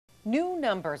New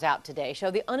numbers out today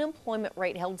show the unemployment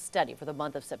rate held steady for the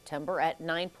month of September at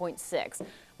 9.6,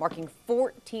 marking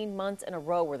 14 months in a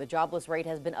row where the jobless rate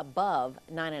has been above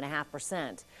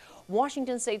 9.5%.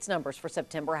 Washington State's numbers for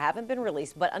September haven't been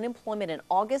released, but unemployment in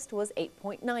August was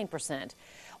 8.9%.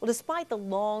 Well, despite the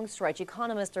long stretch,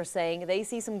 economists are saying they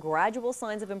see some gradual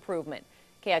signs of improvement.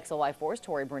 KXLY4's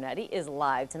Tori Brunetti is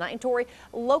live tonight. And Tori,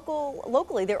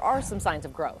 locally, there are some signs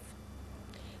of growth.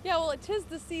 Yeah, well, it is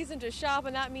the season to shop,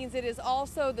 and that means it is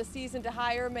also the season to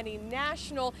hire. Many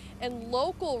national and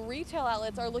local retail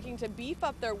outlets are looking to beef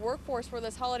up their workforce for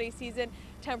this holiday season.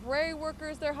 Temporary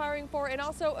workers they're hiring for, and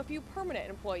also a few permanent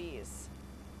employees.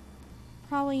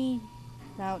 Probably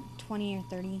about 20 or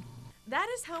 30. That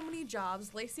is how many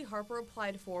jobs Lacey Harper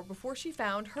applied for before she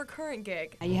found her current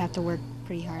gig. You have to work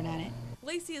pretty hard at it.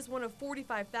 Lacey is one of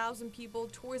 45,000 people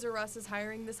Toys R Us is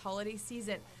hiring this holiday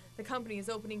season. The company is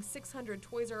opening 600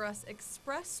 Toys R Us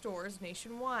Express stores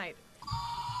nationwide.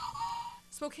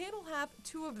 Spokane will have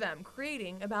 2 of them,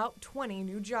 creating about 20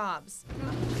 new jobs.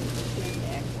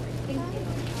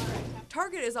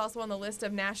 Target is also on the list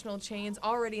of national chains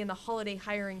already in the holiday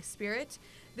hiring spirit.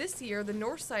 This year, the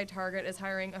Northside Target is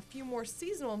hiring a few more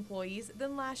seasonal employees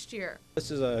than last year. This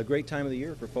is a great time of the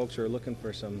year for folks who are looking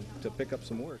for to pick up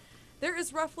some work. There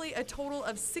is roughly a total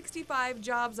of 65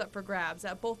 jobs up for grabs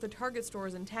at both the Target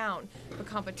stores in town. The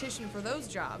competition for those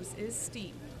jobs is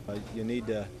steep. You need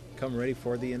to come ready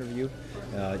for the interview.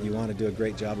 You want to do a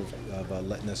great job of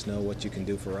letting us know what you can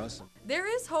do for us. There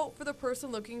is hope for the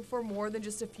person looking for more than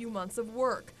just a few months of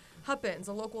work. Huppin's,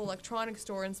 a local electronics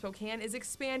store in Spokane, is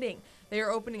expanding. They are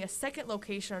opening a second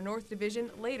location on North Division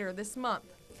later this month.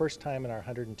 First time in our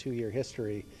 102-year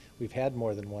history we've had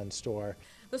more than one store.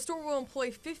 The store will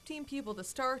employ 15 people to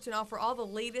start and offer all the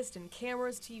latest in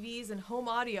cameras, TVs, and home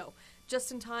audio,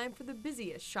 just in time for the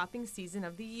busiest shopping season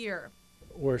of the year.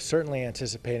 We're certainly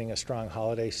anticipating a strong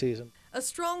holiday season. A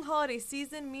strong holiday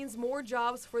season means more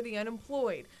jobs for the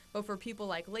unemployed, but for people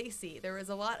like Lacey, there is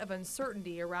a lot of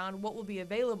uncertainty around what will be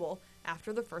available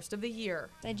after the first of the year.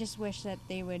 I just wish that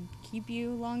they would keep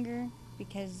you longer,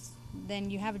 because then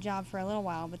you have a job for a little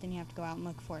while, but then you have to go out and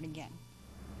look for it again.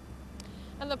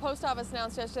 And the post office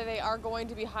announced yesterday they are going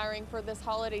to be hiring for this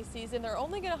holiday season. They're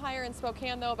only going to hire in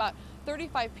Spokane, though, about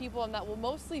 35 people, and that will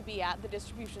mostly be at the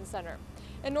distribution center.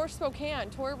 In North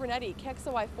Spokane, Tori Brunetti,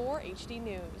 KXLY4 HD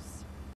News.